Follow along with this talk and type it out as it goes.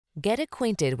Get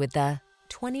acquainted with the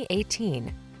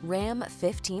 2018 Ram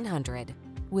 1500.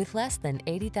 With less than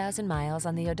 80,000 miles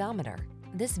on the odometer,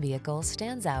 this vehicle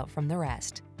stands out from the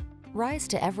rest. Rise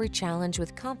to every challenge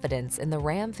with confidence in the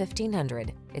Ram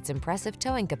 1500. Its impressive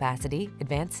towing capacity,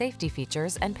 advanced safety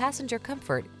features, and passenger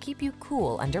comfort keep you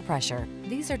cool under pressure.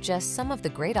 These are just some of the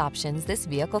great options this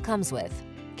vehicle comes with: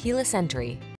 keyless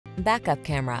entry, backup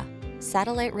camera,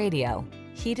 satellite radio,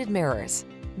 heated mirrors,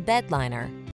 bed liner,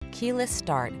 keyless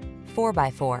start,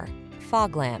 4x4,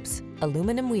 fog lamps,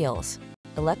 aluminum wheels,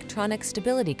 electronic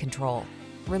stability control.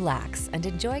 Relax and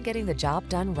enjoy getting the job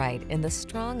done right in the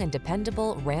strong and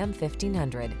dependable Ram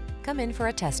 1500. Come in for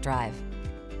a test drive.